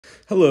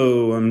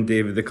Hello, I'm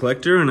David the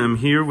Collector, and I'm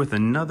here with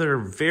another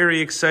very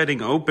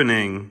exciting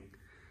opening.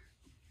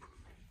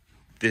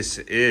 This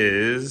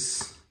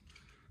is,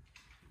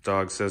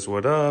 dog says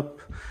what up.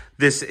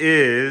 This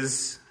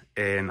is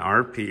an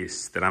art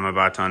piece that I'm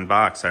about to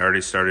unbox. I already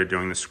started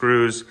doing the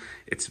screws.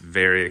 It's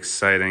very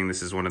exciting.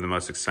 This is one of the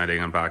most exciting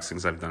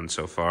unboxings I've done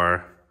so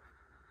far.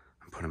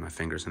 I'm putting my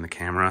fingers in the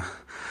camera.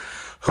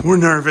 We're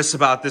nervous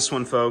about this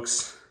one,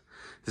 folks.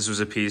 This was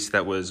a piece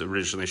that was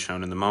originally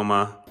shown in the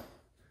MoMA.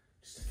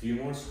 Just a few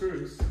more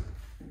screws.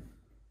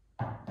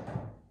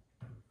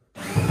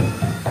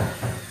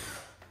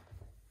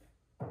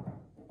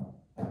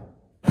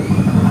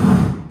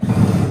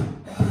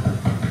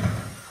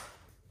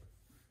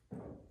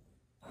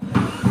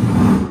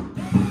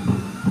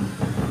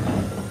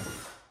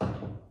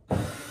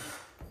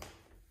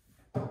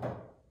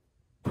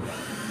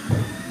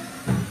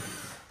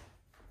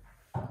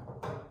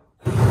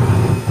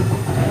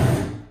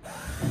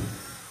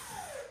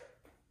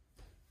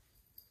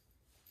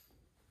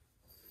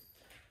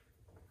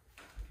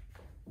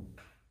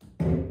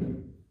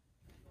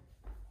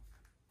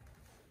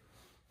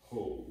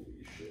 Holy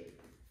shit.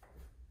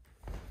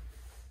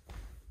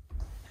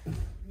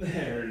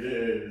 There it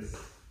is.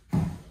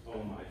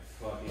 Oh my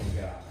fucking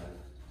god.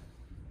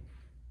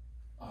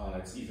 Oh,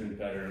 it's even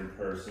better in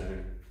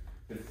person.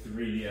 The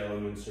 3D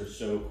elements are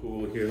so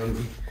cool. Here, let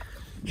me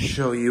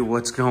show you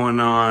what's going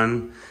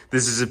on.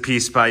 This is a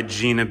piece by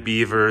Gina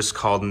Beavers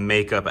called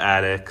Makeup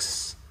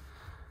Addicts.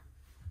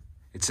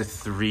 It's a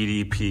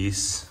 3D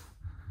piece.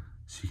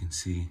 So you can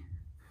see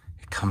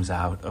it comes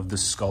out of the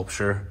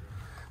sculpture.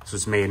 This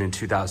was made in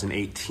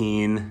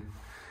 2018.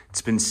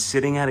 It's been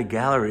sitting at a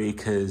gallery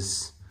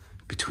because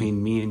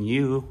between me and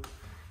you,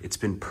 it's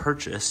been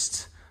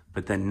purchased,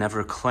 but then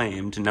never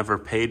claimed, never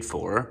paid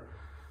for.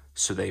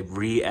 So they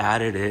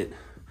re-added it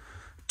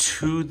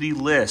to the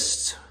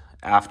list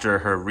after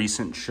her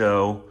recent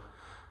show,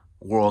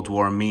 World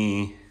War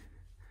Me,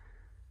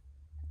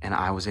 and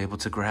I was able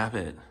to grab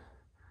it.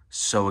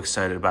 So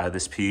excited by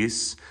this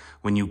piece.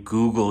 When you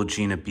Google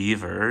Gina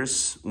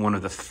Beavers, one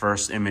of the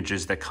first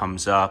images that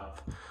comes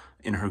up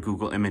in her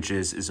Google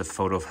Images is a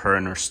photo of her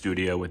in her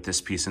studio with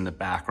this piece in the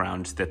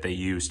background that they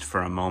used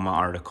for a MoMA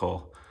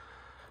article.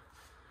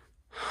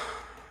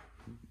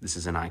 This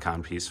is an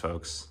icon piece,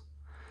 folks.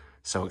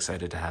 So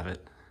excited to have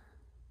it.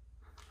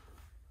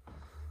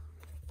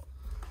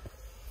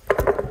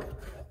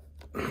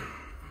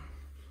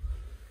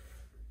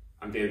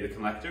 I'm David the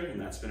Collector, and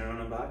that's been our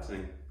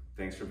unboxing.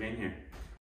 Thanks for being here.